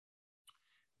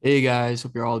Hey guys,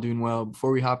 hope you're all doing well. Before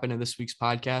we hop into this week's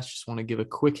podcast, just want to give a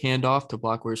quick handoff to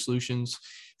Blockware Solutions.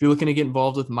 If you're looking to get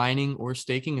involved with mining or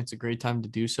staking, it's a great time to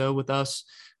do so with us.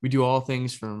 We do all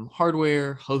things from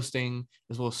hardware, hosting,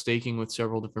 as well as staking with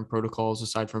several different protocols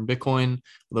aside from Bitcoin,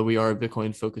 although we are a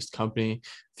Bitcoin focused company.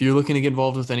 If you're looking to get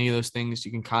involved with any of those things,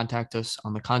 you can contact us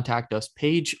on the contact us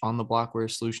page on the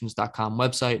blockwaresolutions.com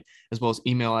website, as well as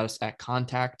email us at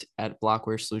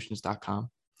contact@blockwaresolutions.com.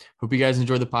 Hope you guys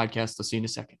enjoy the podcast. I'll see you in a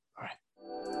second. All right.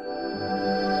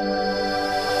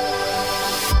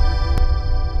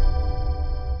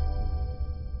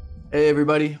 Hey,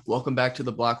 everybody. Welcome back to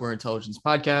the Blockware Intelligence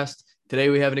Podcast. Today,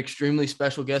 we have an extremely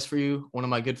special guest for you, one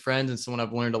of my good friends and someone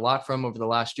I've learned a lot from over the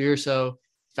last year or so,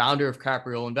 founder of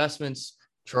Capriol Investments,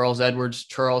 Charles Edwards.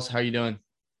 Charles, how are you doing?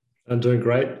 I'm doing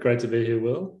great. Great to be here,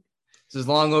 Will. This is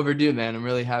long overdue, man. I'm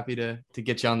really happy to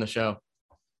get you on the show.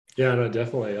 Yeah, no,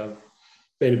 definitely. I've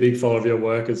been a big follower of your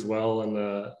work as well.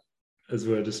 And as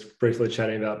we were just briefly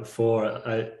chatting about before,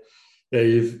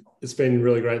 it's been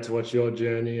really great to watch your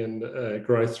journey and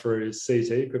growth through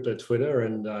CT, Crypto Twitter,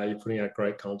 and you're putting out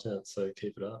great content. So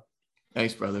keep it up.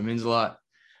 Thanks, brother. It means a lot.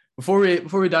 Before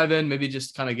we dive in, maybe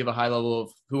just kind of give a high level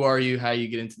of who are you, how you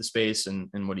get into the space, and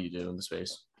what do you do in the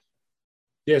space?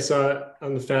 Yeah, so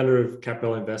I'm the founder of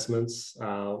Capriol Investments.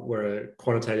 We're a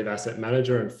quantitative asset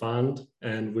manager and fund,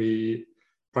 and we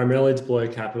primarily deploy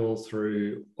capital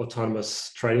through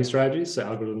autonomous trading strategies, so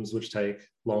algorithms which take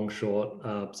long, short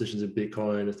positions in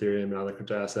Bitcoin, Ethereum, and other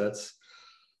crypto assets.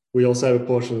 We also have a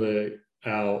portion of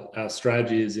our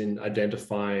strategy is in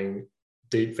identifying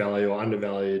deep value or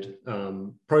undervalued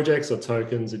projects or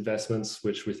tokens, investments,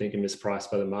 which we think are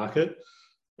mispriced by the market.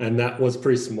 And that was a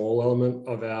pretty small element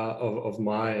of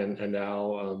my and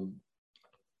our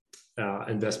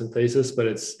investment thesis, but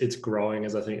it's growing,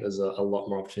 as I think there's a lot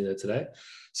more opportunity there today.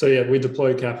 So yeah, we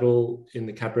deploy capital in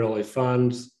the Caprioli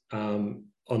fund on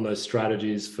those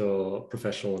strategies for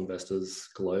professional investors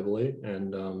globally,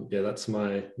 and that's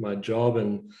my job.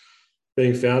 And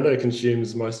being founder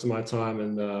consumes most of my time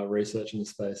and research in the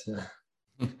space. Yeah.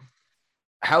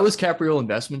 How is Capriol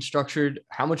investment structured?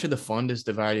 How much of the fund is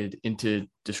divided into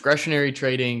discretionary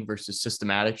trading versus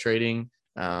systematic trading?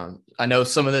 I know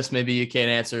some of this maybe you can't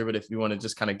answer, but if you want to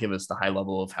just kind of give us the high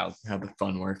level of how the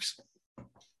fund works.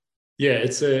 Yeah,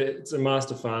 it's a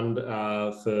master fund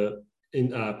for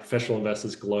professional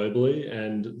investors globally,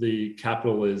 and the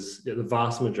capital is the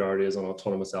vast majority is on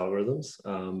autonomous algorithms,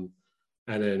 and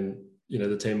then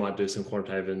the team might do some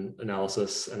quantitative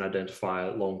analysis and identify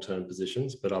long-term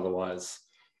positions, but otherwise,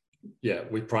 yeah,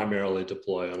 we primarily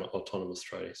deploy on autonomous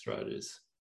trading strategies.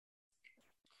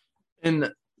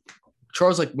 And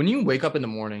Charles, like when you wake up in the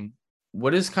morning,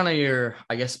 what is kind of your,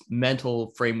 I guess,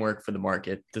 mental framework for the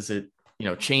market? Does it,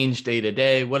 change day to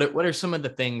day? What are some of the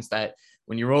things that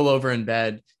when you roll over in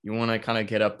bed, you want to kind of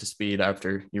get up to speed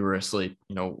after you were asleep?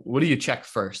 What do you check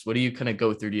first? What do you kind of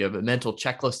go through? Do you have a mental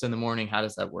checklist in the morning? How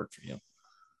does that work for you?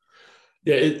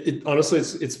 Yeah, it honestly,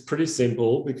 it's pretty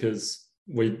simple because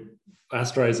our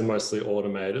strategies are mostly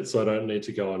automated, so I don't need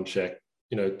to go and check,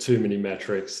 too many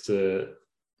metrics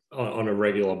on a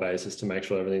regular basis to make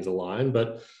sure everything's aligned.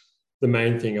 But the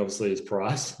main thing obviously is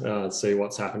price, see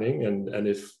what's happening. And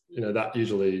if, that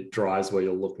usually drives where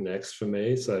you'll look next for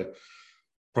me. So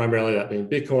primarily that being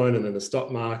Bitcoin and then the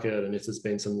stock market. And if there's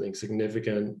been something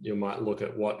significant, you might look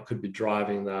at what could be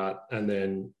driving that. And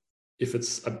then if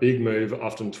it's a big move,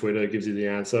 often Twitter gives you the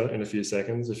answer in a few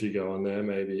seconds. If you go on there,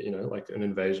 maybe, like an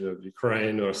invasion of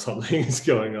Ukraine or something is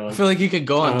going on. I feel like you could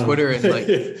go on Twitter and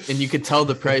and you could tell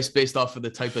the price based off of the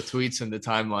type of tweets in the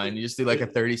timeline. You just do like a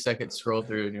 30-second scroll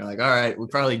through and you're like, all right, we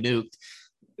probably nuked.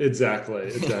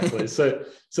 Exactly.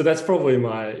 So that's probably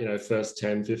my, first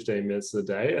 10, 15 minutes of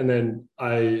the day. And then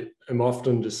I am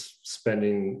often just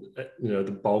spending,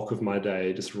 the bulk of my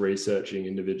day just researching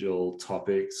individual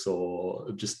topics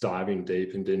or just diving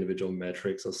deep into individual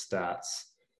metrics or stats.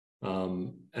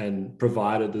 And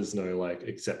provided there's no like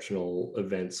exceptional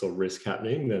events or risk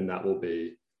happening, then that will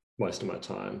be most of my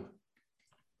time.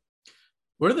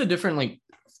 What are the different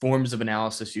forms of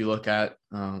analysis you look at?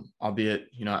 Albeit,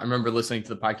 I remember listening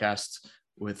to the podcast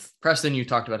with Preston. You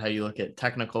talked about how you look at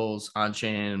technicals,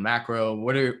 on-chain, and macro.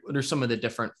 What are some of the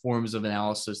different forms of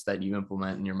analysis that you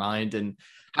implement in your mind, and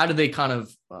how do they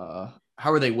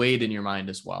how are they weighed in your mind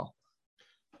as well?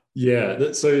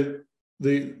 Yeah, so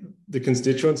the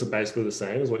constituents are basically the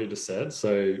same as what you just said.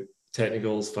 So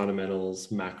technicals,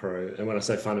 fundamentals, macro, and when I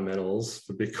say fundamentals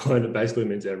for Bitcoin, it basically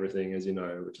means everything, as you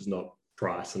know, which is not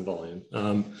price and volume.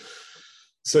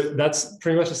 So that's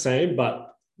pretty much the same,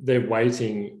 but their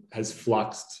weighting has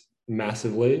fluxed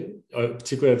massively,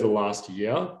 particularly over the last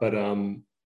year. But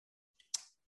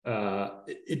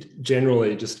it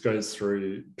generally just goes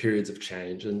through periods of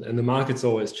change, and the market's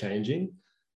always changing.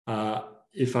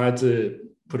 If I had to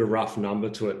put a rough number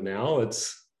to it now,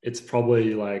 it's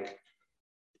probably like,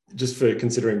 just for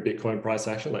considering Bitcoin price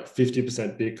action, like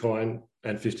 50% Bitcoin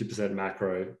and 50%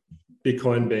 macro.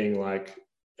 Bitcoin being like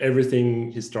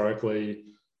everything historically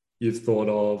you've thought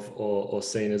of or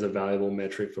seen as a valuable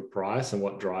metric for price and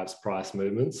what drives price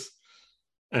movements.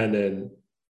 And then,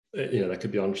 that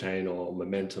could be on chain or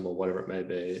momentum or whatever it may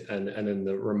be. And then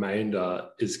the remainder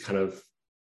is kind of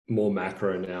more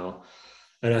macro now.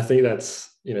 And I think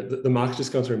that's, the market's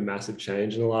just gone through a massive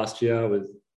change in the last year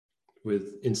with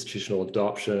institutional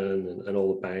adoption and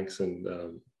all the banks and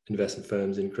investment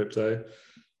firms in crypto.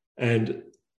 And,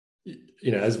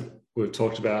 as we've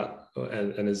talked about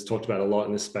and is talked about a lot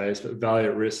in this space, but value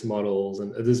at risk models,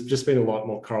 and there's just been a lot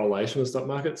more correlation with the stock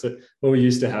market. So when we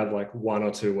used to have like 1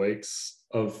 or 2 weeks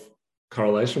of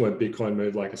correlation where Bitcoin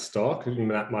moved like a stock,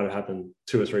 that might have happened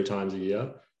 2 or 3 times a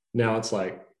year. Now it's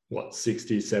like,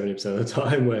 60-70% of the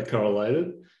time we're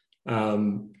correlated.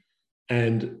 And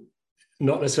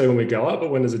not necessarily when we go up, but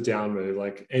when there's a down move,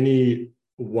 like any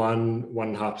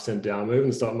 1.5% down move in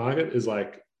the stock market is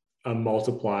like a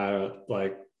multiplier,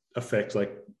 like effect,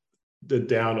 like the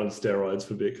down on steroids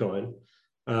for Bitcoin.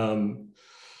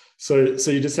 So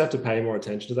you just have to pay more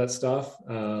attention to that stuff.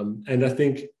 And I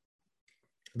think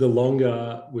the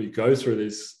longer we go through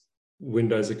these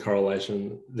windows of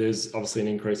correlation, there's obviously an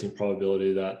increasing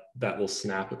probability that will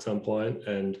snap at some point.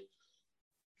 And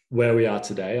where we are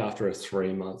today, after a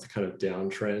 3-month kind of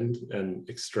downtrend and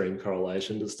extreme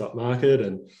correlation to the stock market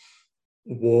and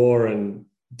war and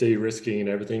de-risking and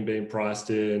everything being priced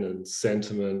in, and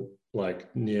sentiment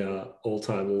like near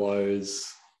all-time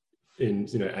lows in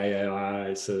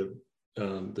AAI, so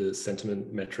the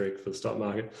sentiment metric for the stock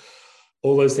market,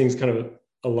 all those things kind of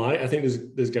align. I think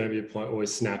there's going to be a point where we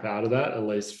snap out of that, at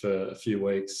least for a few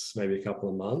weeks, maybe a couple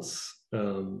of months.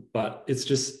 But it's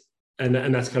just, and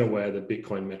that's kind of where the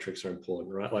Bitcoin metrics are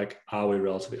important, right? Like, are we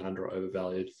relatively under or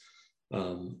overvalued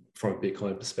from a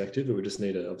Bitcoin perspective? But we just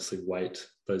need to obviously weight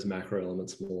those macro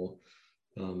elements more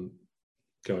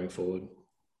going forward.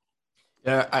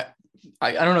 Yeah,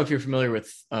 I don't know if you're familiar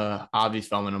with Avi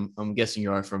Feldman. I'm guessing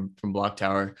you are from Block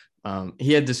Tower.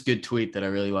 He had this good tweet that I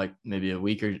really liked maybe a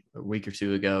week or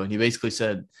two ago, and he basically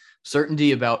said,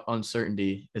 "Certainty about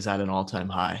uncertainty is at an all-time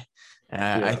high."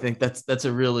 Yeah. I think that's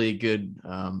a really good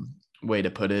way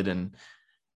to put it, and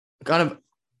kind of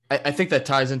I think that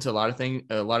ties into a lot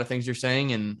of things you're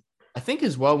saying, and I think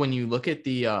as well when you look at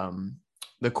the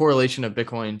correlation of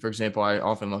Bitcoin, for example, I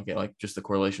often look at like just the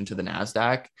correlation to the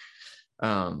NASDAQ.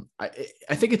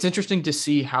 I think it's interesting to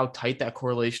see how tight that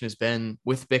correlation has been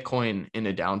with Bitcoin in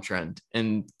a downtrend.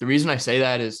 And the reason I say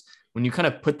that is when you kind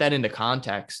of put that into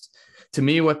context, to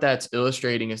me, what that's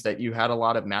illustrating is that you had a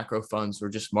lot of macro funds or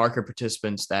just market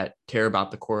participants that care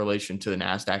about the correlation to the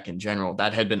NASDAQ in general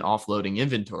that had been offloading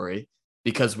inventory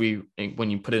because when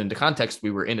you put it into context,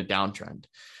 we were in a downtrend.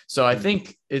 So I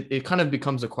think it kind of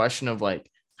becomes a question of like,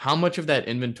 how much of that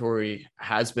inventory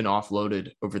has been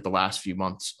offloaded over the last few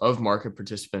months of market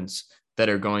participants that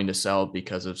are going to sell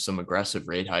because of some aggressive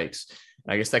rate hikes?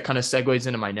 And I guess that kind of segues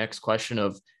into my next question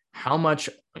of how much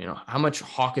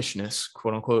hawkishness,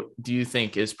 quote unquote, do you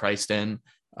think is priced in,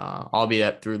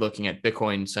 albeit through looking at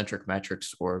Bitcoin centric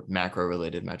metrics or macro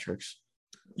related metrics?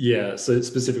 Yeah. So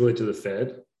specifically to the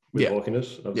Fed with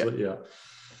hawkishness, obviously.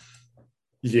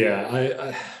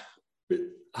 Yeah.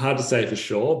 Hard to say for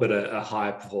sure, but a high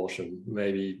proportion,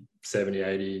 maybe 70,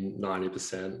 80,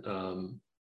 90%,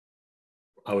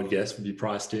 I would guess would be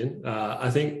priced in.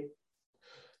 I think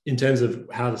in terms of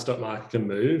how the stock market can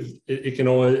move, it can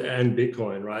always, and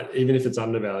Bitcoin, right? Even if it's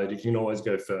undervalued, it can always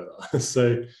go further.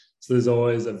 So there's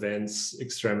always events,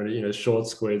 extremity, short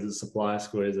squeezes, supply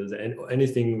squeezes, and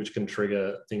anything which can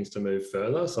trigger things to move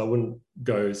further. So I wouldn't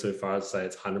go so far as to say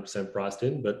it's 100% priced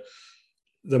in, but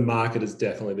the market has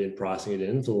definitely been pricing it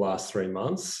in for the last 3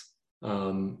 months.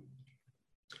 And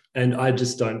I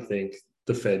just don't think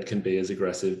the Fed can be as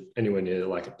aggressive anywhere near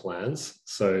like it plans.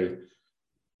 So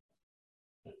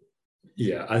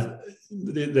yeah,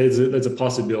 there's a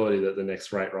possibility that the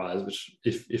next rate rise, which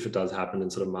if it does happen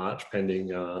in sort of March,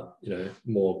 pending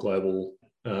more global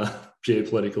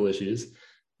geopolitical issues,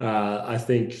 I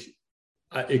think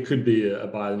it could be a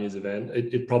buy the news event.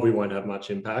 It probably won't have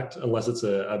much impact unless it's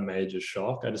a major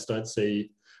shock. I just don't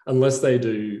see, unless they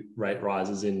do rate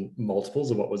rises in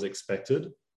multiples of what was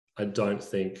expected, I don't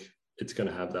think it's going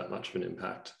to have that much of an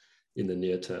impact in the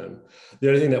near term. The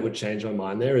only thing that would change my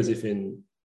mind there is if in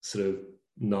sort of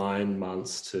 9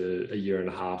 months to a year and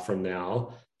a half from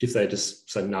now, if they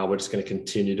just say, no, we're just going to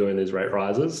continue doing these rate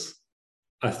rises,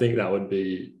 I think that would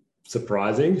be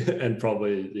surprising, and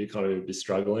probably the economy would be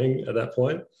struggling at that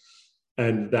point.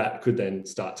 And that could then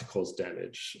start to cause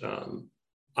damage.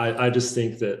 I just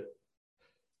think that,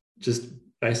 just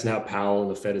based on how Powell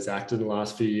and the Fed has acted in the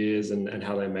last few years, and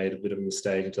how they made a bit of a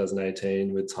mistake in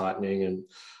 2018 with tightening, and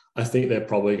I think they're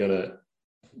probably going to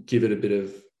give it a bit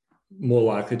of more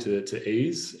likely to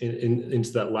ease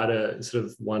into that latter sort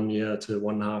of 1 year to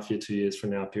 1.5 year, 2 years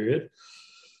from now period.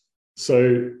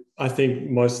 So I think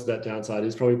most of that downside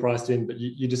is probably priced in, but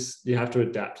you have to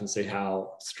adapt and see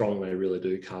how strong they really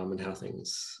do come, and how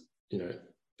things,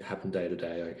 happen day to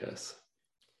day, I guess.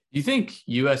 Do you think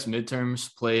U.S.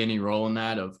 midterms play any role in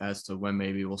that, as to when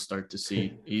maybe we'll start to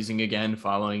see easing again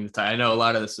following the time? I know a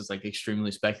lot of this is like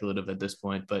extremely speculative at this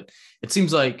point, but it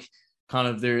seems like kind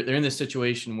of they're in this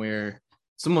situation where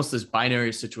it's almost this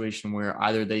binary situation where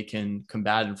either they can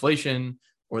combat inflation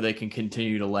or they can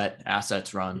continue to let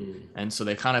assets run. And so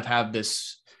they kind of have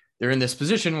they're in this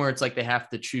position where it's like they have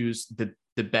to choose the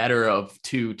better of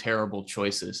two terrible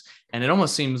choices. And it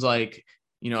almost seems like,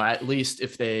 at least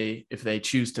if they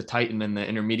choose to tighten in the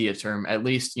intermediate term, at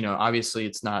least, obviously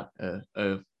it's not a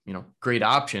great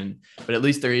option, but at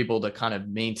least they're able to kind of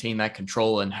maintain that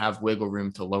control and have wiggle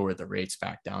room to lower the rates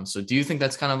back down. So do you think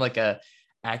that's kind of like a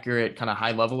accurate kind of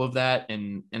high level of that?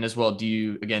 And as well, do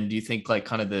you think like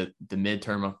kind of the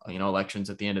midterm,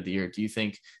 elections at the end of the year, do you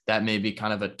think that may be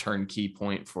kind of a turnkey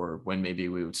point for when maybe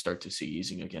we would start to see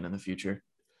easing again in the future?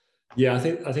 Yeah, I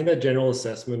think that general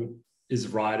assessment is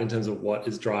right in terms of what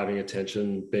is driving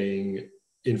attention being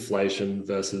inflation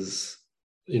versus,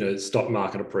 stock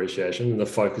market appreciation. And the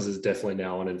focus is definitely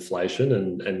now on inflation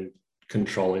and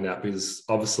controlling that, because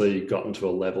obviously gotten to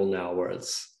a level now where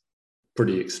it's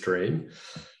pretty extreme.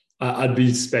 I'd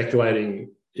be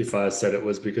speculating if I said it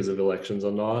was because of elections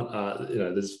or not. I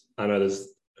know there's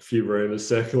a few rumors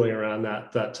circling around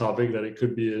that topic that it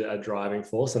could be a driving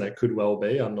force, and it could well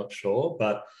be. I'm not sure,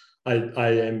 but I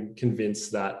am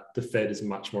convinced that the Fed is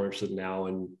much more interested now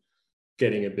in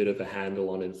getting a bit of a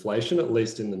handle on inflation, at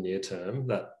least in the near term.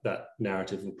 That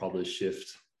narrative will probably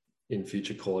shift in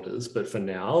future quarters, but for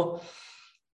now,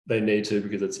 they need to,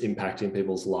 because it's impacting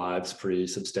people's lives pretty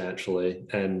substantially.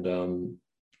 And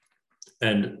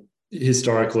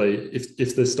historically,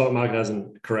 if the stock market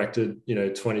hasn't corrected,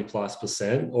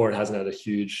 20+%, or it hasn't had a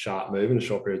huge sharp move in a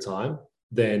short period of time,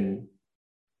 then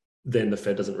the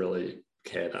Fed doesn't really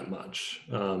care that much,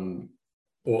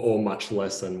 or much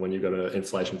less than when you've got an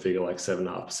inflation figure like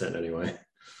 7.5% anyway.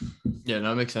 Yeah,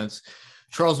 that makes sense.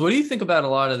 Charles, what do you think about a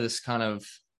lot of this kind of,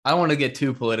 I don't want to get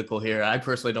too political here. I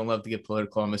personally don't love to get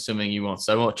political. I'm assuming you won't.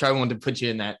 So I won't try to put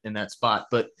you in that spot.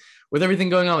 But with everything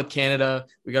going on with Canada,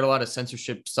 we got a lot of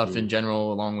censorship stuff in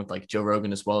general, along with like Joe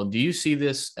Rogan as well. Do you see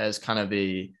this as kind of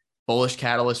a bullish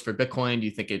catalyst for Bitcoin? Do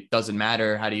you think it doesn't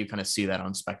matter? How do you kind of see that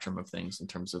on spectrum of things in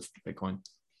terms of Bitcoin?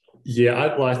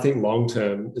 Yeah, I think long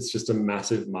term, it's just a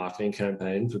massive marketing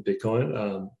campaign for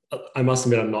Bitcoin. I must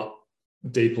admit, I'm not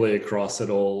deeply across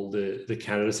at all the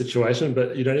Canada situation, but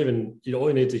all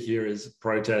you need to hear is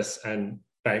protests and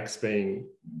banks being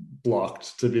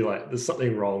blocked to be like, there's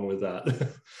something wrong with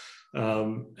that.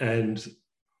 And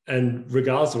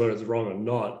regardless of whether it's wrong or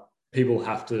not, people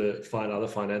have to find other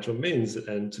financial means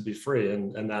and to be free.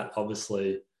 And that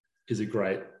obviously is a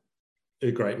great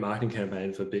marketing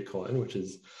campaign for Bitcoin, which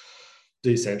is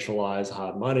decentralized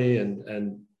hard money.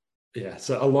 And yeah,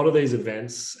 so a lot of these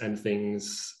events and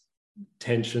things,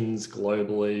 tensions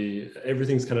globally,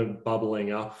 everything's kind of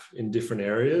bubbling up in different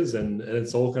areas, and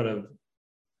it's all kind of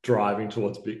driving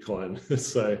towards Bitcoin.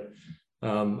 So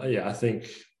I think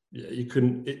you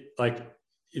couldn't,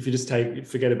 if you just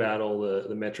forget about all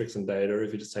the metrics and data,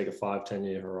 if you just take a 5-10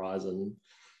 year horizon,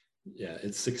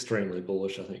 it's extremely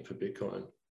bullish, I think, for Bitcoin.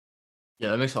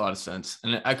 Yeah, that makes a lot of sense.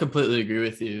 And I completely agree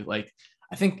with you. Like,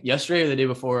 I think yesterday or the day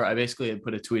before, I basically had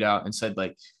put a tweet out and said,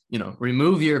 like,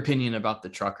 remove your opinion about the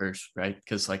truckers, right?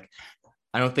 Because like,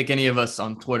 I don't think any of us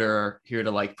on Twitter are here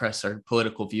to like press our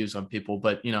political views on people,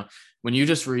 but when you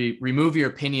just remove your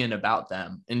opinion about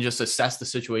them and just assess the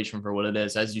situation for what it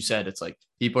is, as you said, it's like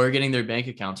people are getting their bank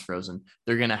accounts frozen.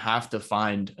 They're going to have to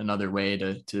find another way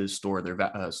to store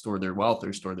their wealth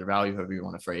or store their value, however you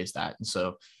want to phrase that. And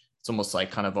so it's almost like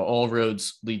kind of all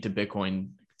roads lead to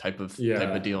Bitcoin type of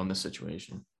deal in this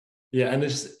situation. Yeah, and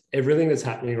it's just everything that's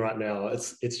happening right now.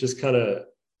 It's just kind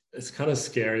of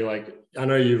scary. Like, I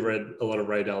know you've read a lot of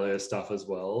Ray Dalio stuff as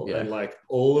well, and like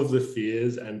all of the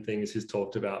fears and things he's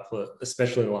talked about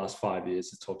especially in the last 5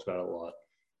 years, he's talked about a lot.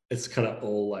 It's kind of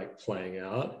all like playing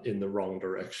out in the wrong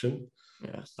direction.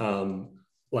 Yes.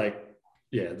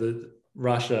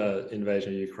 Russia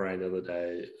invasion of Ukraine the other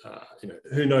day,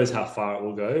 who knows how far it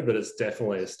will go, but it's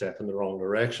definitely a step in the wrong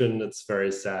direction. It's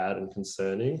very sad and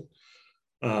concerning.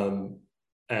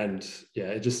 And yeah,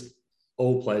 it just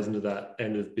all plays into that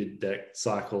end of bid deck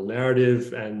cycle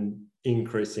narrative and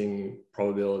increasing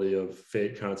probability of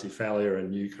fiat currency failure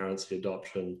and new currency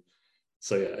adoption.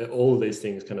 So yeah, all of these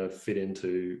things kind of fit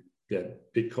into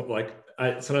Bitcoin. Like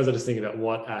sometimes I just think about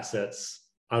what assets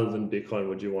other than Bitcoin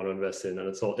would you want to invest in, and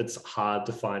it's hard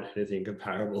to find anything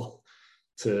comparable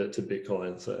to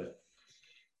Bitcoin. So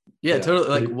yeah,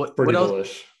 totally. Like what else?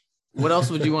 Bullish. What else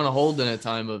would you want to hold in a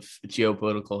time of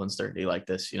geopolitical uncertainty like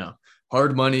this?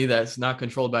 Hard money that's not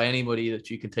controlled by anybody, that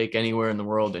you could take anywhere in the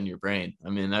world in your brain. I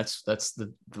mean, that's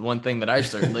the one thing that I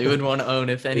certainly would want to own,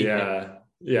 if anything.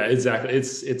 Yeah, exactly.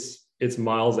 It's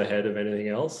miles ahead of anything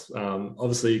else.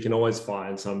 Obviously, you can always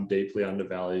find some deeply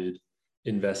undervalued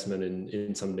investment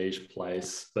in some niche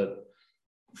place, but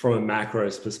from a macro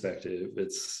perspective,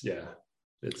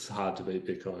 it's hard to beat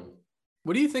Bitcoin.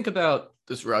 What do you think about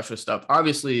this Russia stuff?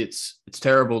 Obviously, it's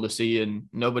terrible to see, and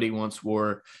nobody wants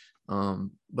war.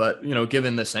 But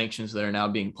given the sanctions that are now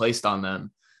being placed on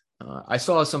them, I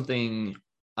saw something.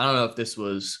 I don't know if this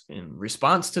was in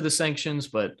response to the sanctions,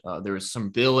 but there was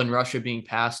some bill in Russia being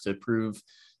passed to approve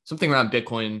something around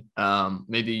Bitcoin.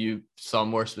 Maybe you saw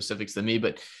more specifics than me,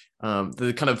 but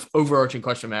the kind of overarching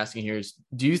question I'm asking here is,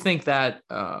 do you think that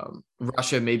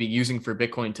Russia may be using for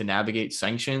Bitcoin to navigate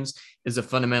sanctions is a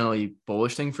fundamentally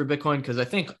bullish thing for Bitcoin? Because I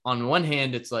think on one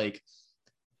hand, it's like,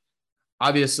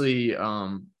 obviously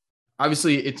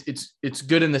it's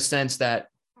good in the sense that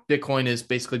Bitcoin is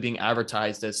basically being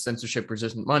advertised as censorship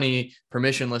resistant money,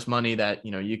 permissionless money that,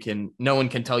 no one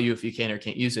can tell you if you can or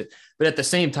can't use it. But at the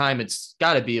same time, it's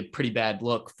got to be a pretty bad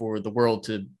look for the world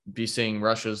to be seeing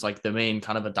Russia's like the main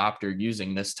kind of adopter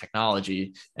using this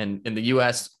technology. And in the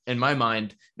US, in my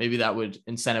mind, maybe that would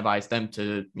incentivize them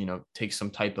to, take some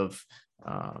type of,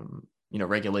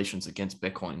 regulations against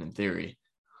Bitcoin in theory.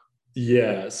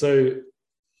 Yeah. So,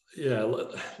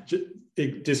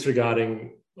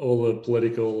 disregarding all the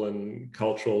political and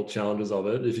cultural challenges of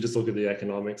it, if you just look at the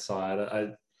economic side,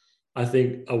 I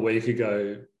think a week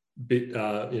ago,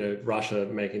 Russia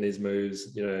making these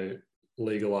moves,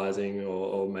 legalizing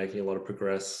or making a lot of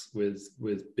progress with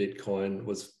Bitcoin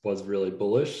was really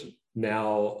bullish.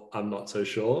 Now I'm not so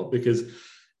sure, because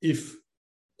if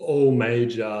all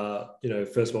major,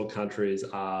 first world countries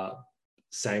are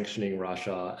sanctioning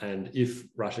Russia, and if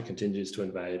Russia continues to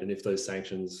invade, and if those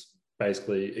sanctions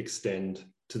basically extend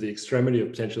to the extremity of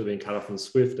potentially being cut off from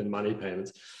SWIFT and money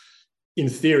payments, in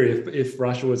theory, if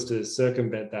Russia was to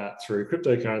circumvent that through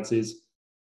cryptocurrencies,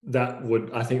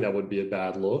 I think that would be a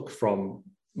bad look from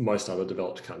most other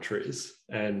developed countries,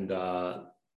 and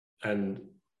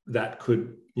that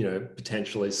could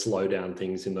potentially slow down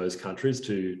things in those countries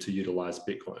to utilize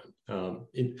Bitcoin.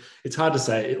 It's hard to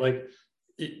say.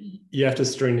 You have to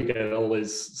string together all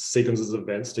these sequences of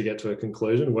events to get to a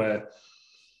conclusion where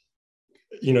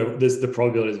there's the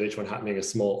probabilities of each one happening are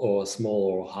small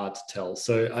or hard to tell.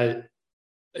 So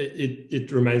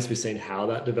it remains to be seen how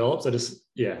that develops. If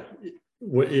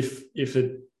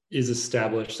it is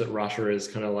established that Russia is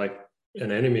kind of like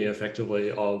an enemy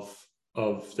effectively of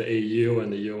the EU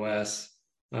and the US,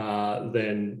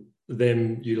 then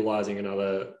them utilizing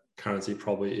another currency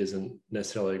probably isn't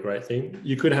necessarily a great thing.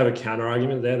 You could have a counter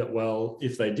argument there that, well,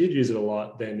 if they did use it a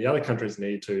lot, then the other countries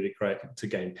need to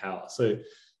gain power. So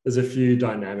there's a few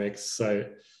dynamics. So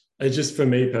it's just, for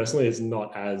me personally, it's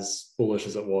not as bullish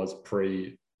as it was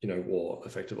pre-war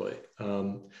effectively.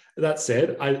 That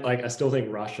said, I still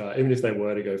think Russia, even if they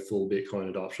were to go full Bitcoin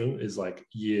adoption, is like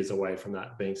years away from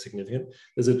that being significant.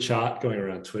 There's a chart going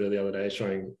around Twitter the other day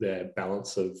showing their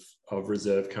balance of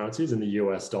reserve currencies, and the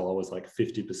US dollar was like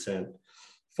 50%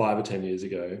 5 or 10 years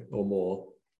ago or more.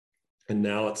 And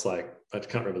now it's like, I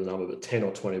can't remember the number, but 10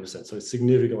 or 20%. So it's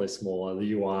significantly smaller. The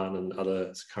yuan and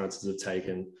other currencies have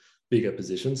taken bigger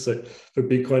positions. So for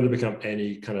Bitcoin to become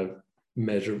any kind of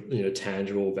measure,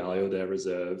 tangible value of their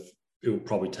reserve, it will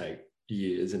probably take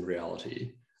years in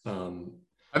reality.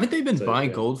 Haven't they been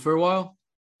buying gold for a while?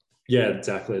 Yeah,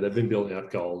 exactly. They've been building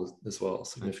up gold as well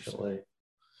significantly.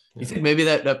 You think maybe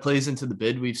that plays into the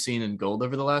bid we've seen in gold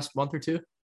over the last month or two?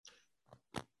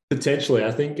 Potentially.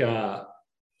 I think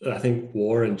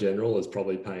war in general is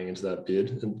probably paying into that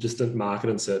bid, and just the market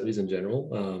uncertainties in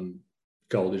general.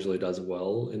 Gold usually does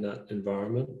well in that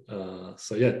environment.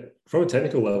 From a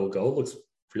technical level, gold looks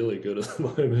really good at the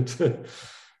moment.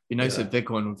 Be nice if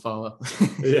Bitcoin would follow.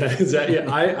 Yeah, exactly. Yeah,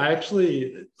 I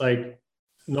actually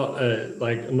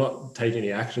not taking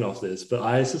any action off this, but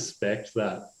I suspect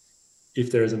that if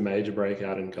there is a major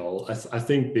breakout in gold, I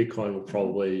think Bitcoin will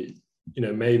probably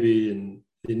maybe in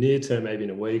the near term, maybe in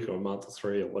a week or a month or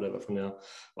 3 or whatever from now,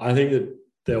 I think that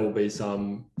there will be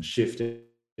some shift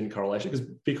in correlation, because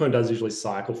Bitcoin does usually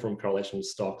cycle from correlation of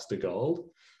stocks to gold.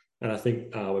 And I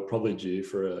think we're probably due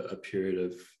for a period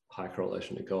of high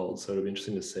correlation to gold. So it'll be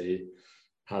interesting to see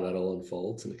how that all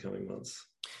unfolds in the coming months.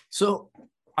 So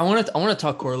I want to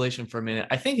talk correlation for a minute.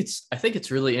 I think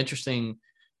it's really interesting,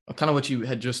 kind of what you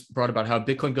had just brought about how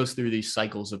Bitcoin goes through these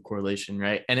cycles of correlation,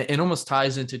 right? And it almost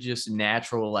ties into just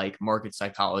natural like market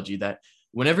psychology, that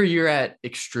whenever you're at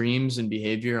extremes in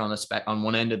behavior on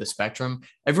one end of the spectrum,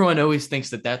 everyone always thinks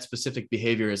that specific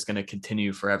behavior is going to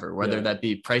continue forever, whether that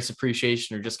be price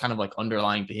appreciation or just kind of like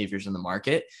underlying behaviors in the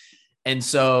market. And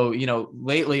so,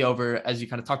 lately as you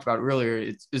kind of talked about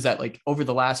earlier, is that like over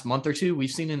the last month or two, we've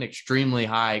seen an extremely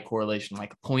high correlation,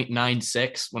 like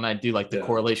 0.96 when I do like the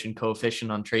correlation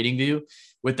coefficient on TradingView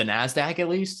with the NASDAQ, at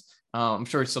least. I'm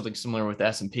sure it's something similar with the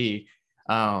S&P.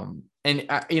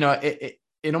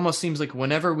 It almost seems like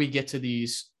whenever we get to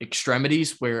these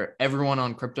extremities where everyone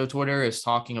on crypto Twitter is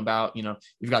talking about,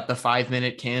 you've got the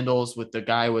 5-minute candles with the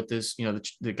guy with this,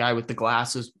 the guy with the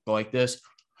glasses like this.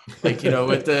 Like,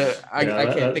 with the, I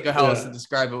can't think of how else to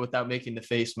describe it without making the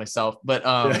face myself. But,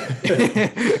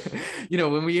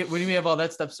 when we have all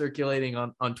that stuff circulating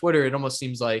on Twitter, it almost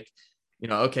seems like,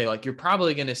 okay, like you're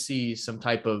probably going to see some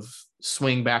type of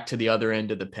swing back to the other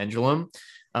end of the pendulum.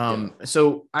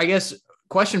 So I guess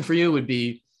question for you would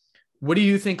be, what do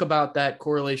you think about that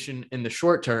correlation in the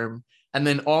short term? And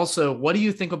then also, what do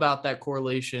you think about that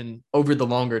correlation over the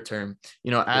longer term?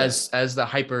 As the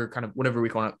hyper kind of whatever we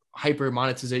call it, hyper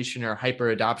monetization or hyper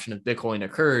adoption of Bitcoin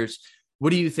occurs, what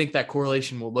do you think that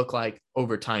correlation will look like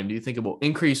over time? Do you think it will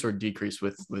increase or decrease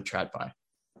with TradFi?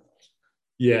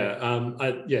 Yeah,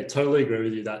 I totally agree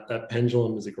with you. That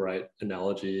pendulum is a great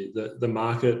analogy. The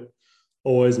market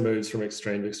always moves from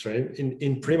extreme to extreme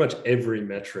in pretty much every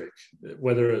metric,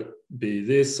 whether it be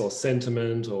this or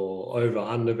sentiment or over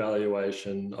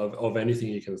undervaluation of anything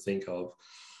you can think of,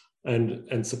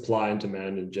 and supply and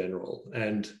demand in general.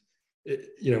 And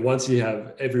once you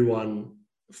have everyone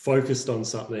focused on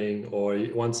something, or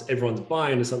once everyone's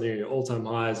buying into something at your all-time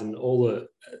highs, and all the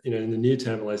in the near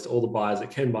term at least, all the buyers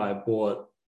that can buy have bought,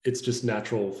 it's just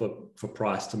natural for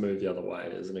price to move the other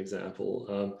way, as an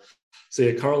example. So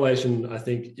yeah, correlation, I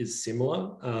think, is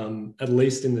similar, at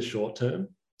least in the short term.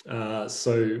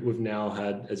 So we've now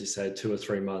had, as you say, 2 or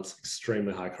 3 months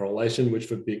extremely high correlation, which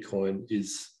for Bitcoin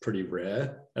is pretty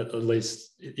rare. At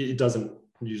least it doesn't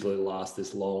usually last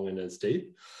this long and as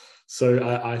deep.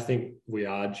 So I think we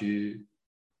are due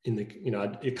in the,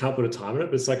 you can't put a time on it,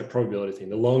 but it's like a probability thing.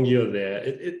 The longer you're there,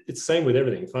 it's same with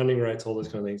everything, funding rates, all those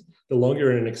kind of things. The longer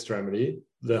you're in an extremity,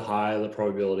 the higher the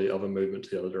probability of a movement to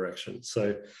the other direction.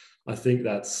 So I think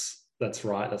that's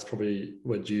right. That's probably,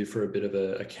 we're due for a bit of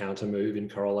a counter move in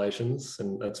correlations.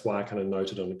 And that's why I kind of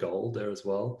noted on gold there as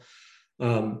well.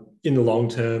 In the long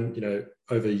term,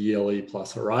 over yearly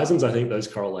plus horizons, I think those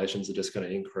correlations are just going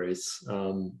to increase,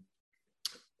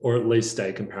 or at least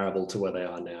stay comparable to where they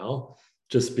are now,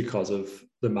 just because of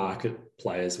the market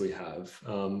players we have.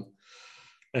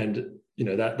 And,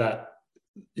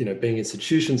 being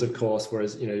institutions, of course,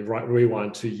 whereas,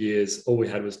 rewind 2 years, all we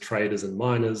had was traders and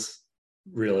miners,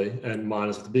 really, and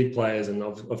miners with the big players, and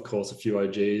of course, a few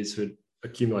OGs who had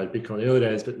accumulated Bitcoin in the early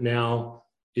days, but now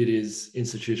it is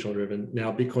institutional driven.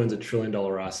 Now Bitcoin's $1 trillion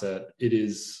asset. It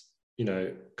is,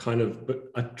 kind of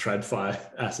a TradFi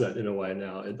asset in a way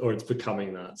now, or it's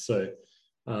becoming that. So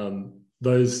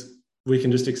we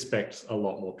can just expect a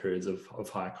lot more periods of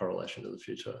high correlation in the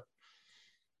future.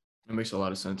 That makes a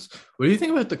lot of sense. What do you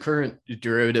think about the current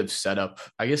derivative setup?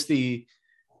 I guess the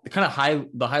kind of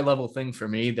high level thing for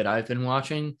me that I've been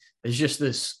watching is just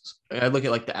this. I look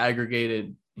at like the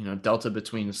aggregated, delta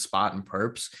between spot and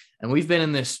perps, and we've been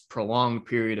in this prolonged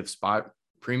period of spot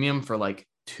premium for like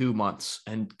 2 months.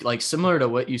 And like similar to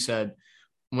what you said,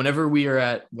 whenever we are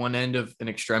at one end of an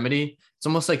extremity, it's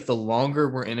almost like the longer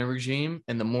we're in a regime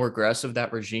and the more aggressive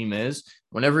that regime is,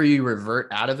 whenever you revert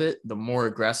out of it, the more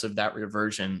aggressive that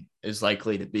reversion is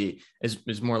likely to be,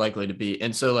 is more likely to be.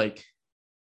 And so like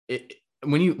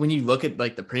when you look at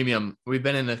like the premium, we've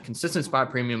been in a consistent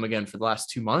spot premium again for the last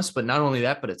 2 months, but not only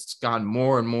that, but it's gone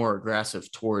more and more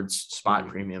aggressive towards spot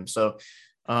premium. So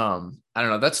I don't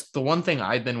know. That's the one thing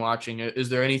I've been watching. Is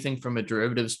there anything from a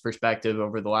derivatives perspective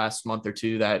over the last month or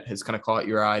two that has kind of caught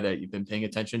your eye that you've been paying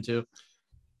attention to?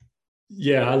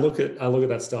 Yeah, I look at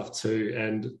that stuff too.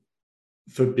 And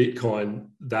for Bitcoin,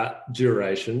 that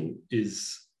duration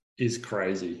is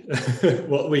crazy.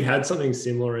 Well, we had something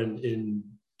similar in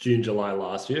June, July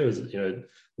last year. It was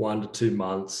 1 to 2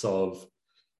 months of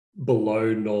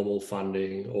below normal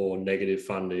funding or negative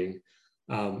funding.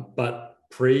 But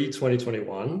pre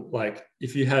 2021, like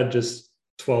if you had just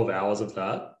 12 hours of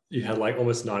that, you had like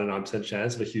almost 99%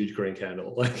 chance of a huge green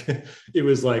candle. Like it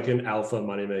was like an alpha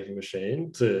money making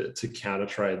machine to counter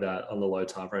trade that on the low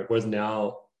time frame. Whereas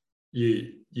now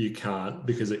you can't,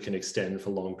 because it can extend for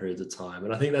long periods of time.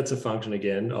 And I think that's a function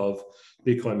again of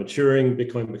Bitcoin maturing,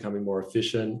 Bitcoin becoming more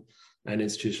efficient, and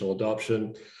institutional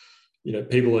adoption.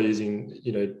 People are using,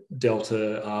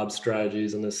 delta arb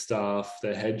strategies on this stuff.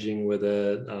 They're hedging with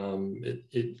it.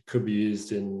 It could be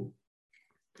used in,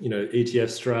 ETF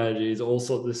strategies.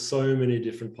 Also, there's so many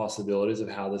different possibilities of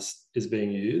how this is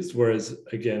being used. Whereas,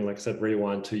 again, like I said,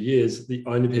 rewind 2 years, the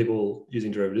only people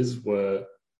using derivatives were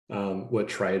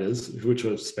traders, which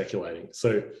were speculating.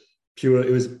 So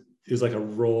it was like a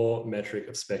raw metric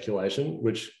of speculation,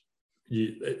 which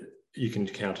you can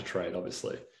counter trade,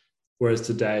 obviously. Whereas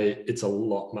today it's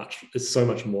so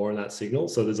much more in that signal.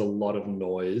 So there's a lot of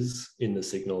noise in the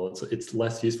signal. It's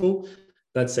less useful.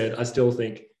 That said, I still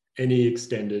think any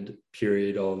extended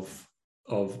period of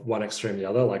one extreme to the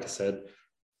other, like I said,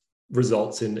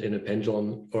 results in a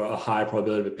pendulum, or a high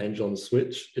probability of a pendulum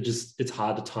switch. It's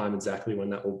hard to time exactly when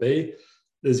that will be.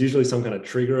 There's usually some kind of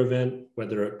trigger event,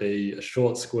 whether it be a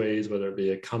short squeeze, whether it be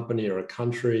a company or a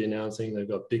country announcing they've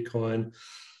got Bitcoin,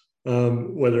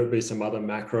 whether it be some other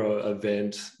macro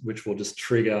event, which will just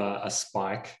trigger a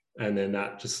spike, and then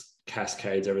that just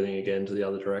cascades everything again to the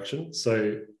other direction.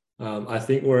 So I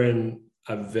think we're in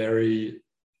a very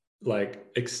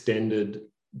extended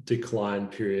decline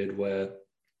period where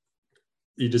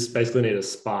you just basically need a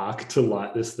spark to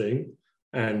light this thing,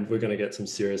 and we're going to get some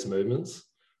serious movements.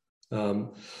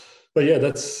 But yeah,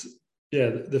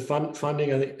 the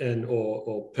funding, I think,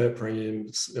 or perp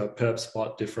premiums, perp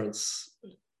spot difference,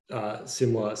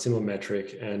 similar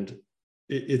metric, and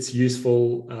it's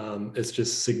useful. It's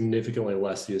just significantly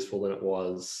less useful than it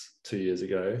was 2 years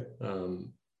ago.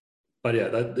 But yeah,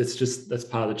 that's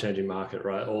part of the changing market,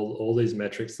 right? All these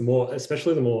metrics,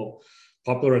 especially the more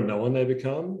popular and known they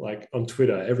become, like on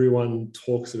Twitter, everyone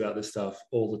talks about this stuff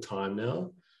all the time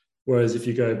now. Whereas if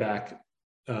you go back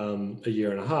a year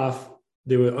and a half,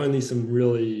 there were only some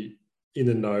really in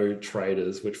the know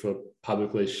traders which were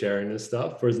publicly sharing this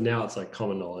stuff. Whereas now it's like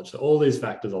common knowledge. So all these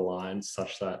factors align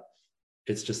such that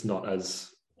it's just not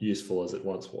as useful as it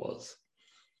once was.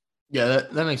 Yeah,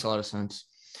 that makes a lot of sense.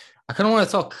 I kind of want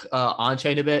to talk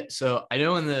on-chain a bit. So I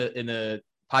know in the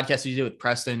podcast you did with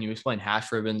Preston, you explained hash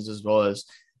ribbons as well as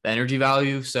the energy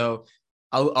value. So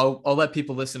I'll let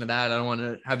people listen to that. I don't want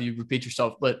to have you repeat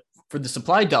yourself, but for the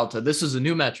supply delta, this is a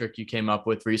new metric you came up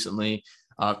with recently.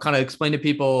 Kind of explain to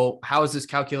people, how is this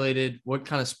calculated? What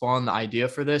kind of spawned the idea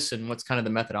for this, and what's kind of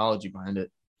the methodology behind it?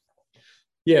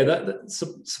 Yeah, that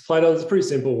supply delta is a pretty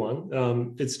simple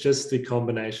one. It's just the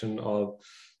combination of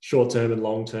short-term and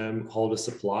long-term holder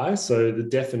supply. So the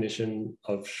definition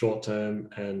of short-term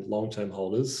and long-term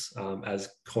holders, as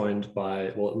coined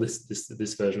by, well, at least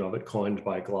this version of it, coined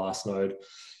by Glassnode,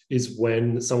 is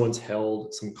when someone's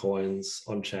held some coins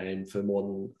on chain for more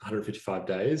than 155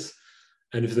 days.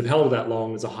 And if they've held it that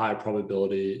long, there's a higher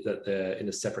probability that they're in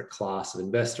a separate class of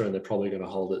investor, and they're probably going to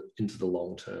hold it into the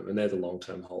long term, and they're the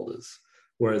long-term holders.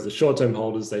 Whereas the short-term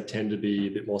holders, they tend to be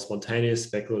a bit more spontaneous,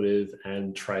 speculative,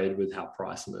 and trade with how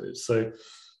price moves. So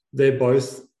they're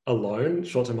both alone,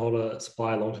 short-term holder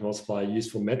supply, long-term holder supply,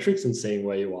 useful metrics in seeing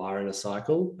where you are in a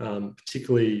cycle,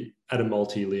 particularly at a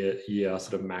multi-year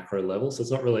sort of macro level. So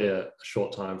it's not really a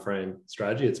short time frame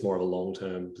strategy. It's more of a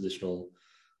long-term positional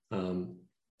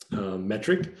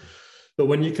metric. But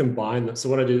when you combine them, so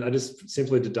what I did, I just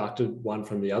simply deducted one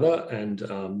from the other and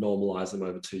normalized them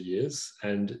over 2 years.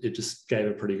 And it just gave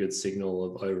a pretty good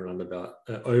signal of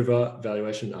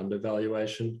overvaluation,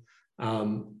 undervaluation.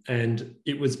 And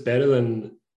it was better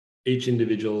than each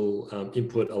individual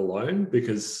input alone,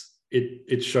 because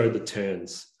it showed the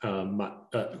turns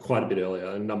quite a bit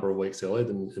earlier, a number of weeks earlier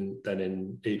than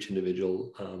in each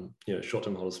individual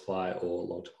short-term holder supply or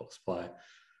long-term holder supply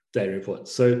data input.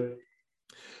 So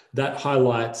that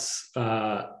highlights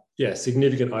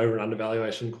significant over and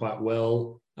undervaluation quite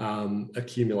well,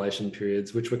 accumulation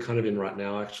periods, which we're kind of in right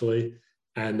now actually,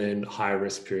 and then high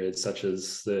risk periods such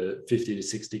as the 50 to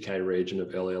 60K region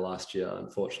of earlier last year.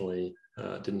 Unfortunately,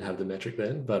 didn't have the metric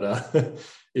then, but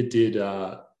it did,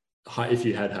 if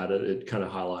you had it, it kind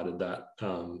of highlighted that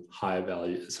the high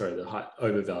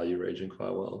overvalue region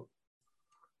quite well.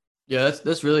 Yeah,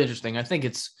 that's really interesting. I think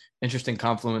it's interesting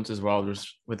confluence as well,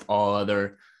 just with all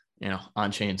other,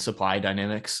 on-chain supply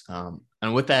dynamics.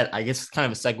 And with that, I guess it's kind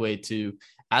of a segue to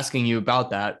asking you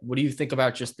about that. What do you think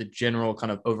about just the general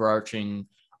kind of overarching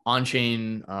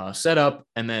on-chain setup,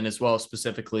 and then as well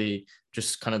specifically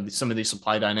just kind of some of these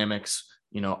supply dynamics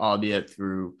albeit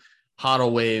through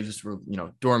hodl waves,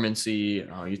 dormancy.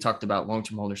 You talked about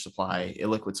long-term holder supply,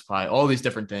 illiquid supply, all these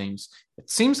different things. It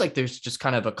seems like there's just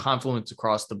kind of a confluence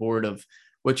across the board of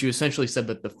what you essentially said,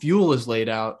 that the fuel is laid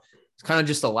out. It's kind of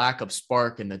just a lack of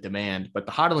spark in the demand, but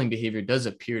the hodling behavior does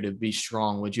appear to be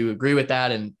strong. Would you agree with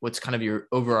that? And what's kind of your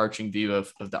overarching view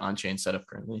of the on-chain setup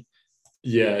currently?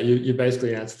 Yeah, you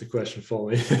basically answered the question for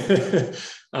me.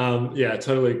 Yeah, I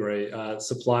totally agree.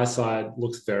 Supply side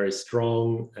looks very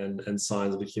strong, and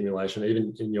signs of accumulation,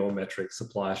 even in your metric,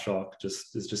 supply shock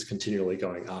is just continually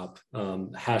going up.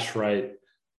 Hash rate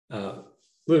has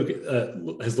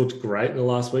looked great in the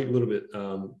last week, a little bit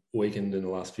weakened in the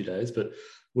last few days, but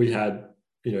we had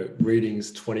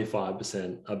readings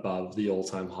 25% above the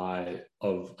all-time high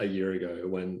of a year ago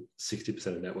when 60%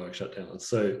 of network shut down.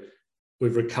 So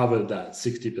we've recovered that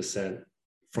 60%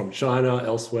 from China,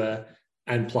 elsewhere,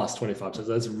 and plus 25%. So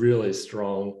that's really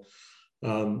strong.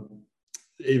 Even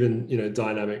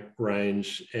dynamic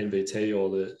range NVT, or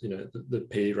the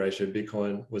P ratio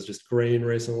Bitcoin was just green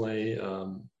recently.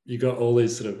 You got all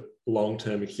these sort of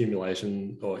long-term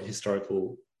accumulation or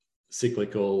historical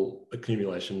cyclical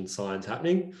accumulation signs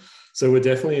happening. So we're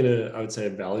definitely in I would say, a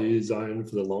value zone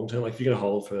for the long term. Like if you're going to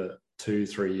hold for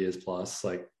 2-3 years plus,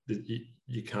 like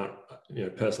you can't,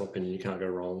 personal opinion, you can't go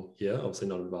wrong here. Obviously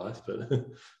not advice, but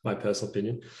my personal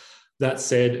opinion. That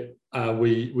said,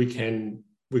 we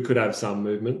could have some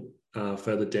movement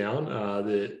further down.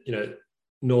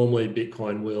 Normally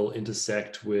Bitcoin will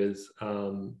intersect with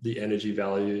the energy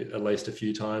value at least a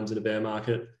few times in a bear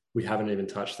market. We haven't even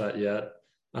touched that yet.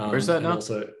 Where's that now?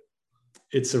 Also,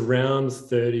 it's around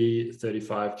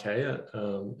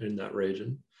 35K in that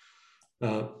region,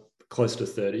 close to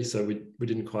 30. So we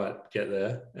didn't quite get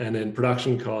there. And then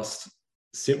production cost,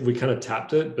 we kind of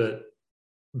tapped it, but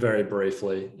very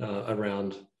briefly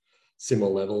around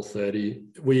similar level, 30.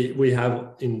 We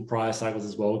have in prior cycles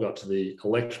as well got to the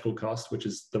electrical cost, which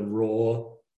is the raw,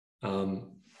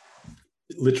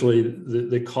 literally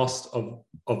the cost of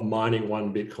mining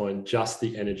one Bitcoin, just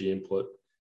the energy input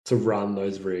to run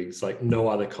those rigs, like no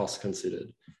other costs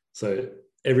considered. So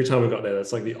every time we got there,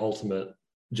 that's like the ultimate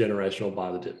generational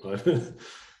buy the dip moment.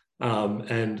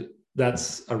 And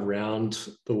that's around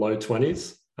the low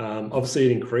 20s. Obviously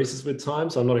it increases with time,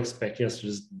 so I'm not expecting us to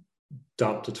just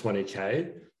dump to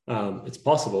 20K. It's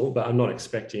possible, but I'm not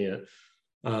expecting it.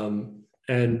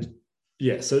 And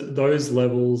yeah, so those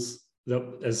levels,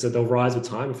 as I said, they'll rise with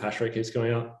time if hash rate keeps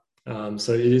going up.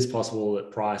 So it is possible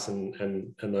that price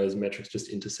and those metrics just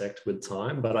intersect with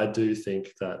time, but I do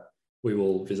think that we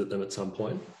will visit them at some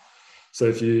point. So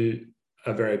if you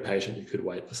are very patient, you could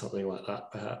wait for something like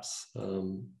that perhaps.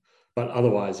 But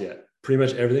otherwise, yeah, pretty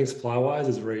much everything supply-wise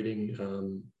is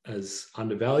reading as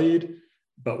undervalued,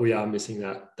 but we are missing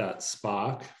that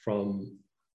spark from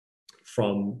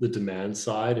the demand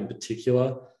side in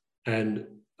particular. And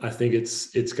I think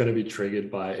it's going to be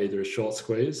triggered by either a short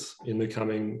squeeze in the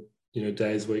coming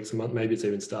days, weeks, a month. Maybe it's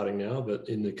even starting now, but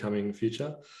in the coming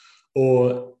future,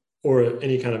 or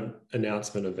any kind of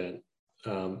announcement event,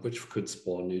 which could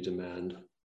spawn new demand.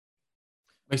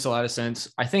 Makes a lot of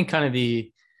sense. I think kind of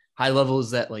the high level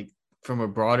is that, like, from a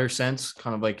broader sense,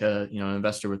 kind of like an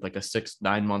investor with like a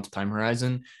 6-9 month time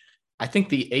horizon, I think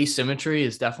the asymmetry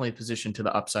is definitely positioned to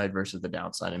the upside versus the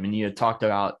downside. I mean, you had talked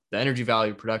about the energy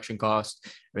value, production cost.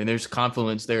 I mean, there's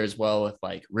confluence there as well with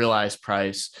like realized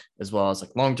price, as well as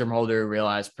like long-term holder,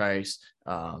 realized price,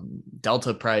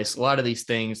 delta price. A lot of these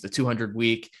things, the 200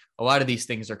 week, a lot of these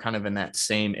things are kind of in that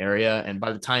same area. And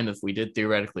by the time, if we did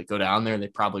theoretically go down there, they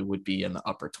probably would be in the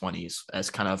upper 20s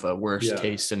as kind of a worst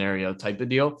case scenario type of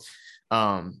deal.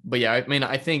 But yeah, I mean,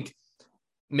 I think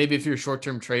maybe if you're a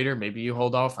short-term trader, maybe you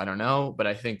hold off. I don't know. But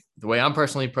I think the way I'm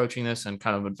personally approaching this and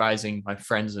kind of advising my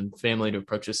friends and family to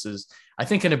approach this is, I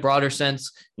think in a broader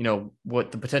sense,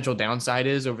 what the potential downside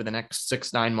is over the next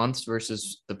 6-9 months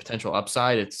versus the potential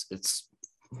upside, it's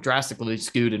drastically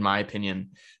skewed, in my opinion,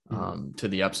 to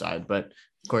the upside. But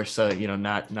of course,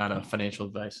 not a financial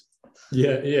advice.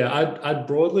 Yeah. I'd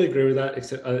broadly agree with that,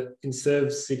 except instead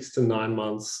of 6 to 9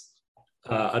 months,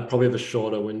 I'd probably have a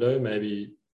shorter window,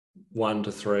 maybe 1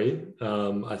 to 3.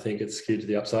 I think it's skewed to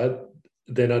the upside.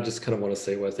 Then I just kind of want to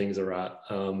see where things are at,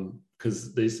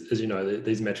 because these, as you know,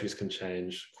 these metrics can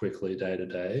change quickly day to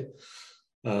day.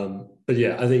 But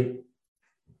yeah, I think,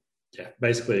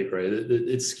 basically agree.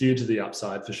 It's skewed to the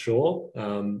upside for sure.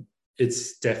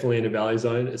 It's definitely in a value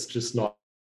zone. It's just not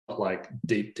like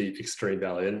deep extreme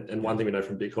value. And one thing we know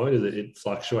from Bitcoin is that it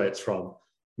fluctuates from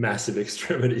massive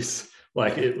extremities.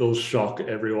 Like it will shock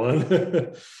everyone.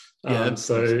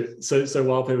 So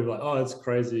while people are like, oh, it's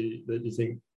crazy that you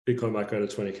think Bitcoin might go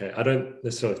to 20K. I don't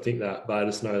necessarily think that, but I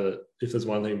just know that if there's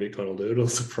one thing Bitcoin will do, it'll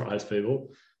surprise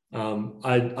people.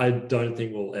 I don't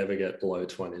think we'll ever get below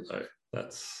 20 though.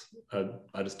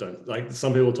 I just don't, like,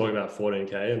 some people talk about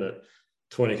 14K and that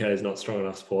 20K is not strong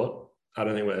enough support. I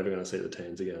don't think we're ever going to see the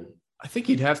teens again. I think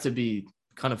you'd have to be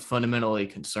kind of fundamentally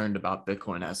concerned about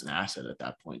Bitcoin as an asset at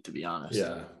that point, to be honest.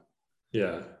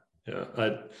 Yeah.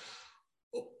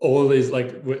 All of these,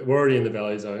 like, we're already in the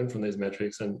value zone from these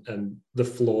metrics, and the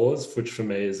floors, which for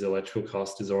me is the electrical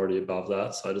cost, is already above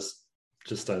that. So I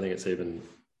just don't think it's even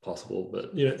possible.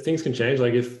 But things can change.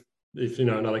 Like if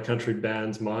another country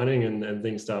bans mining and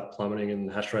things start plummeting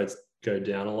and hash rates go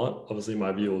down a lot, obviously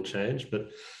my view will change. But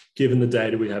given the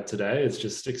data we have today, it's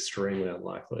just extremely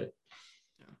unlikely.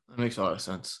 That makes a lot of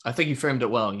sense. I think you framed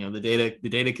it well. The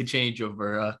data could change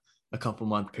over a couple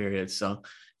month period. So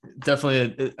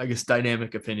definitely, I guess,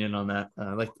 dynamic opinion on that.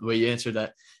 I like the way you answered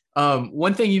that.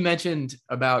 One thing you mentioned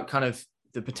about kind of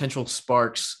the potential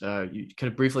sparks, you kind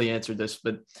of briefly answered this,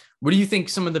 but what do you think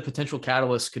some of the potential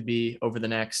catalysts could be over the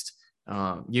next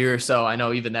year or so? I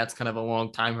know even that's kind of a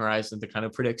long time horizon to kind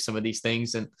of predict some of these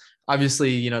things. And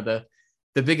obviously, the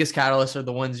biggest catalysts are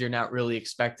the ones you're not really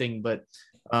expecting, but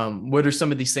what are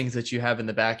some of these things that you have in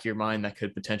the back of your mind that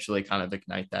could potentially kind of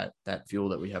ignite that fuel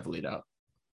that we have laid out?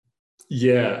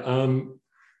 Yeah.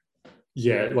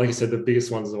 Like I said, the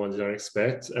biggest ones are the ones you don't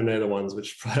expect, and they're the ones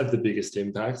which have the biggest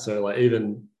impact. So like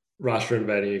even Russia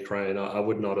invading Ukraine, I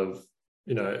would not have,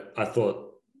 I thought,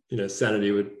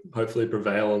 sanity would hopefully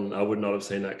prevail, and I would not have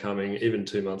seen that coming even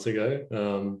 2 months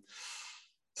ago.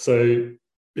 So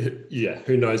yeah,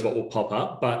 who knows what will pop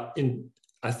up, but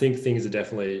I think things are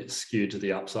definitely skewed to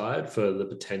the upside for the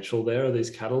potential there of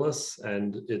these catalysts.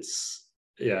 And it's,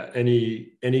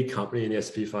 any company in the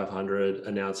S&P 500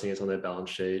 announcing it on their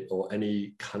balance sheet, or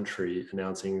any country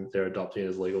announcing they're adopting it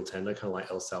as legal tender, kind of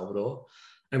like El Salvador.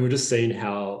 And we've just seen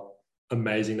how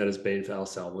amazing that has been for El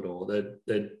Salvador.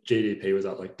 Their GDP was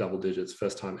up like double digits,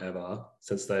 first time ever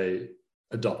since they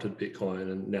adopted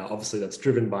Bitcoin. And now obviously that's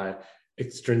driven by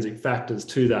extrinsic factors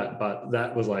to that, but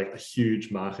that was like a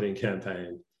huge marketing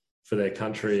campaign for their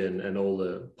country and all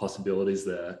the possibilities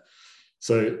there.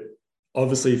 So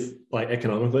obviously, like,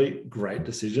 economically, great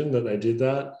decision that they did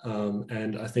that.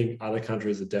 And I think other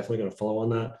countries are definitely going to follow on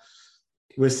that.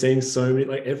 We're seeing so many,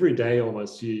 like every day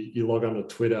almost, you log on to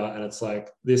Twitter and it's like,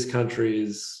 this country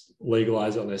is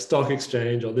legalized on their stock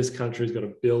exchange, or this country's got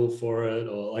a bill for it,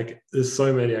 or like, there's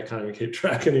so many I can't even keep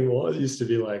track anymore. It used to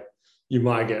be like, you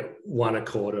might get one a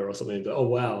quarter or something, but oh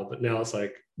wow, but now it's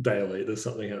like daily, there's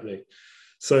something happening.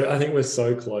 So I think we're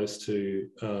so close to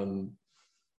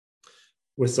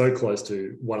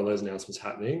one of those announcements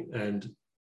happening, and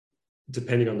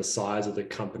depending on the size of the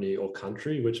company or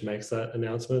country which makes that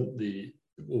announcement,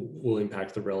 will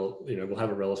impact will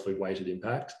have a relatively weighted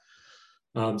impact.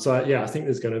 So I think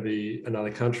there's going to be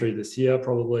another country this year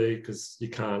probably, because you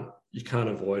can't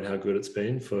avoid how good it's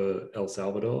been for El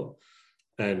Salvador,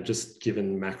 and just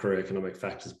given macroeconomic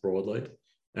factors broadly.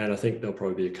 And I think there'll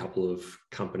probably be a couple of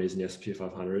companies in the S&P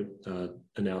 500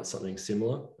 announce something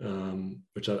similar,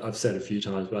 which I've said a few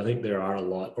times, but I think there are a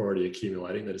lot already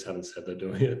accumulating. They just haven't said they're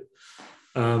doing it.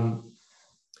 And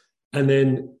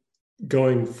then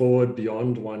going forward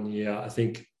beyond 1 year, I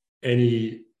think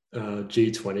any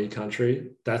G20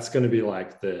 country, that's going to be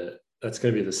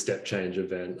the step change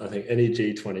event. I think any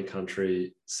G20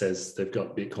 country says they've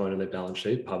got Bitcoin in their balance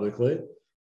sheet publicly,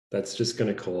 that's just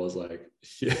going to cause like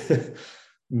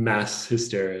mass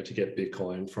hysteria to get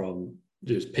Bitcoin from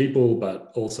just people,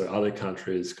 but also other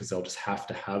countries, because they'll just have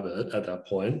to have it at that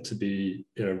point to be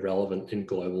relevant in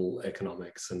global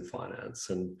economics and finance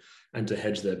and to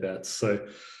hedge their bets. So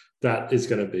that is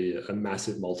going to be a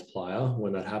massive multiplier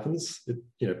when that happens.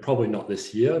 Probably not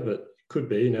this year, but could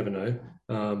be, you never know.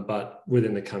 But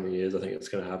within the coming years, I think it's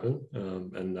going to happen,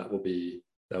 and that'll be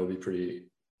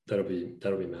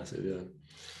massive. Yeah.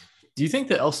 Do you think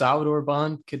the El Salvador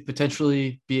bond could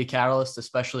potentially be a catalyst,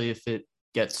 especially if it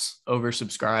gets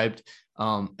oversubscribed?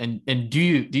 And do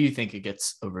you think it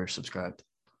gets oversubscribed?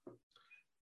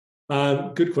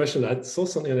 Good question. I saw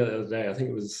something the other day. I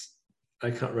think it was,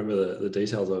 I can't remember the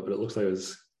details of it, but it looks like it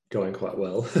was going quite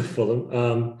well for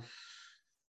them.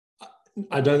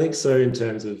 I don't think so in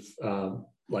terms of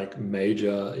like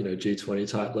major, G20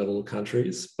 type level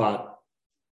countries, but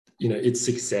its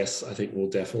success, I think, will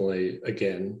definitely,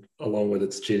 again, along with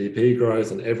its GDP growth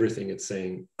and everything it's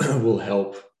seeing, will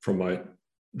help promote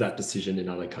that decision in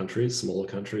other countries, smaller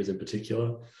countries in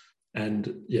particular.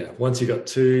 And once you've got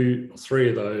 2 or 3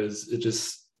 of those, it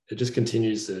just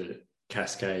continues to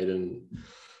cascade and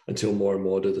until more and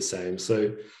more do the same.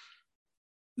 So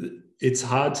it's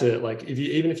hard to like,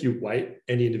 even if you weight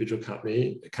any individual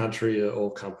country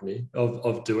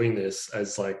of doing this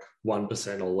as like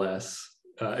 1% or less,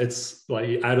 it's like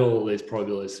you add all these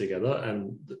probabilities together,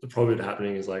 and the probability of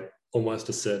happening is like almost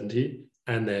a certainty.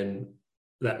 And then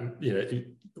that,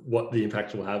 what the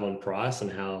impact will have on price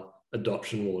and how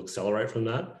adoption will accelerate from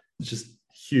that, it's just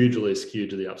hugely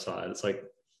skewed to the upside. It's like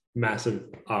massive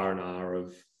R&R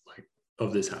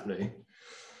of this happening.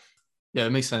 Yeah,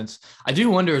 it makes sense. I do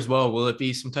wonder as well, will it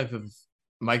be some type of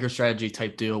MicroStrategy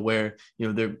type deal where,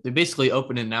 they basically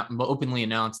openly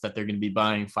announced that they're going to be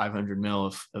buying 500 mil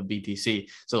of BTC.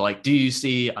 So like, do you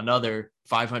see another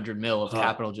 500 mil of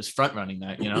capital just front running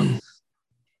that,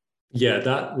 Yeah,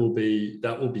 that will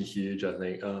be huge, I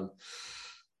think.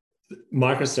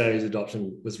 MicroStrategy's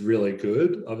adoption was really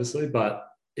good, obviously, but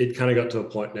it kind of got to a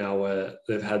point now where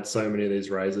they've had so many of these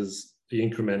raises. The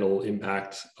incremental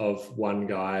impact of one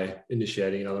guy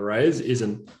initiating another raise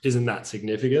isn't that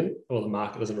significant, or the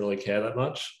market doesn't really care that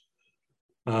much.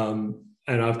 And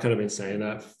I've kind of been saying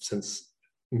that since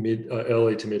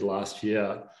early to mid last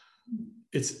year.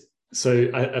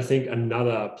 I think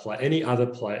any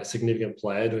other significant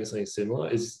player doing something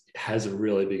similar has a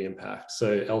really big impact.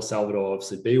 So El Salvador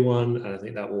obviously be one, and I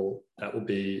think that will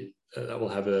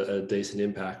have a decent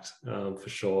impact for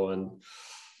sure. And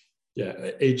yeah,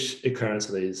 each occurrence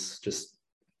of these just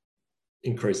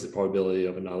increases the probability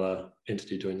of another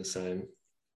entity doing the same.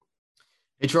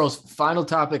 Hey, Charles, final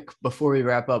topic before we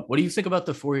wrap up. What do you think about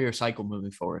the 4-year cycle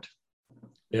moving forward?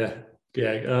 Yeah.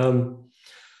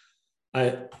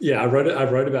 I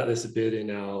wrote about this a bit in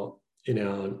our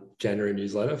January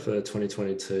newsletter for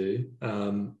 2022.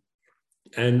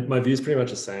 And my view is pretty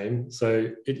much the same. So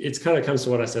it's kind of comes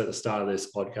to what I said at the start of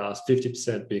this podcast: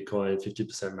 50% Bitcoin,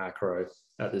 50% macro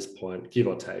at this point, give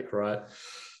or take, right?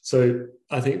 So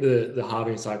I think the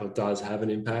halving cycle does have an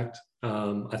impact.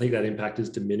 I think that impact is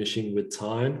diminishing with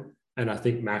time, and I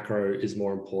think macro is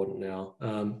more important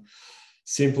now,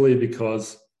 simply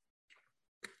because,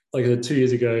 like 2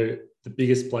 years ago, the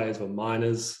biggest players were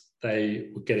miners. They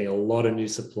were getting a lot of new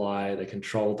supply. They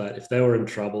controlled that. If they were in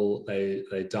trouble, they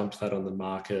dumped that on the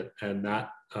market, and that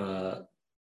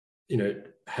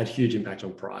had huge impact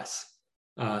on price.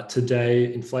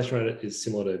 Today, inflation rate is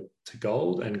similar to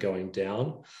gold and going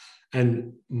down,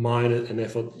 and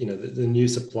therefore the new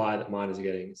supply that miners are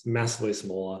getting is massively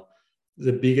smaller.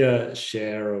 The bigger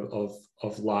share of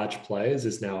large players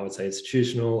is now, I would say,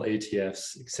 institutional,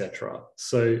 ETFs, etc.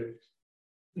 So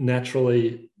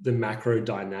naturally, the macro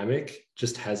dynamic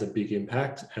just has a big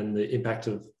impact, and the impact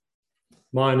of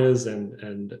miners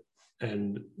and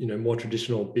more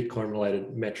traditional Bitcoin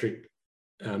related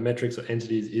metrics or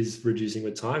entities is reducing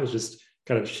with time. It's just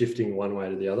kind of shifting one way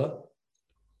to the other.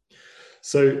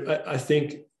 So I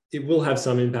think it will have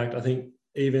some impact. I think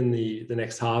even the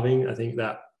next halving, I think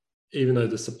that even though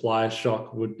the supply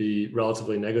shock would be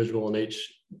relatively negligible in each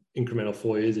incremental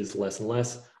 4 years is less and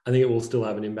less, I think it will still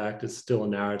have an impact. It's still a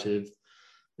narrative.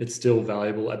 It's still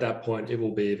valuable. At that point, it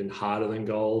will be even harder than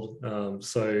gold.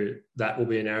 So that will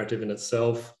be a narrative in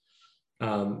itself,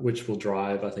 which will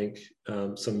drive, I think,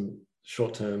 some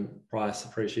short-term price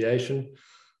appreciation.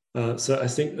 So I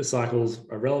think the cycles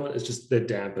are relevant. It's just they're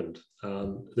dampened.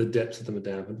 The depths of them are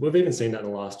dampened. We've even seen that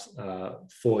in the last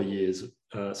 4 years.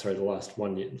 The last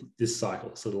 1 year, this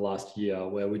cycle. So the last year,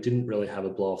 where we didn't really have a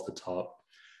blow off the top.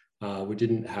 We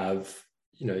didn't have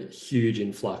huge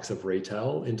influx of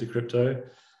retail into crypto,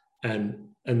 and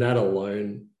that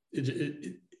alone,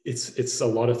 it's a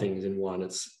lot of things in one.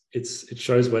 It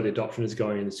shows where the adoption is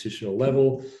going at institutional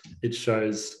level. It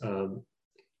shows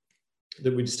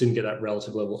that we just didn't get that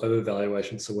relative level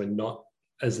overvaluation, so we're not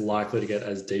as likely to get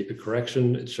as deep a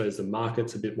correction. It shows the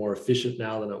market's a bit more efficient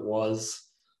now than it was.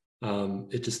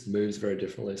 It just moves very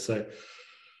differently. So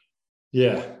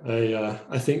yeah,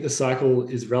 I think the cycle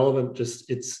is relevant.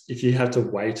 If you have to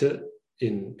weight it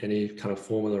in any kind of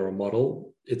formula or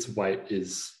model, its weight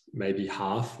is maybe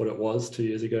half what it was 2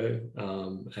 years ago,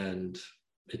 and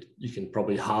you can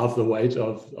probably halve the weight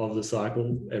of the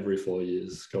cycle every 4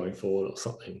 years going forward, or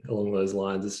something along those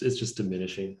lines. It's just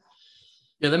diminishing.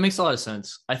 Yeah, that makes a lot of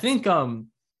sense. I think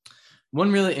one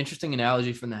really interesting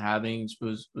analogy from the halvings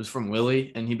was from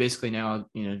Willie, and he basically now,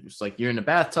 it's like you're in a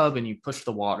bathtub and you push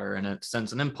the water and it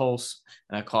sends an impulse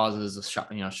and it causes a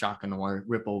shock in the water,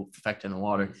 ripple effect in the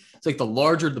water. It's like the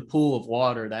larger the pool of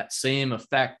water, that same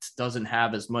effect doesn't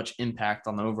have as much impact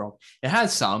on the overall. It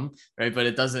has some, right? But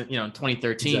it doesn't, in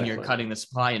 2013, exactly. You're cutting the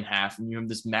supply in half and you have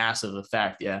this massive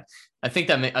effect. Yeah. I think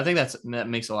that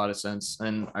makes a lot of sense.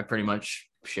 And I pretty much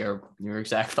share your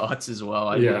exact thoughts as well.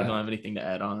 I don't have anything to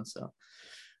add on. So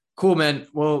Cool, man.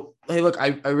 Well, hey, look, I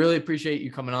really appreciate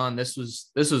you coming on. This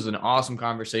was an awesome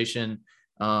conversation.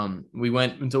 We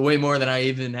went into way more than I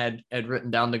even had written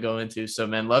down to go into. So,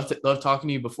 man, love talking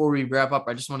to you. Before we wrap up,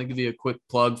 I just want to give you a quick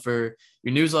plug for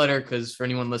your newsletter, because for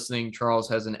anyone listening, Charles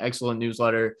has an excellent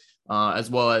newsletter,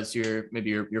 as well as your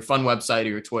fun website or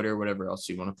your Twitter, whatever else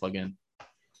you want to plug in.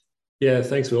 Yeah,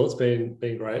 thanks, Will. It's been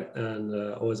great,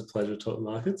 and always a pleasure to talk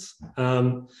markets.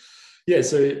 So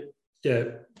yeah,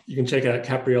 you can check out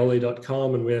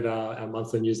caprioli.com, and we have our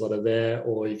monthly newsletter there,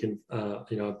 or you can,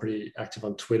 I'm pretty active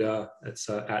on Twitter. It's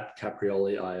at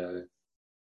caprioli.io.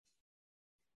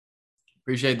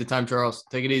 Appreciate the time, Charles.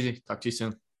 Take it easy. Talk to you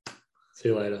soon. See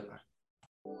you later.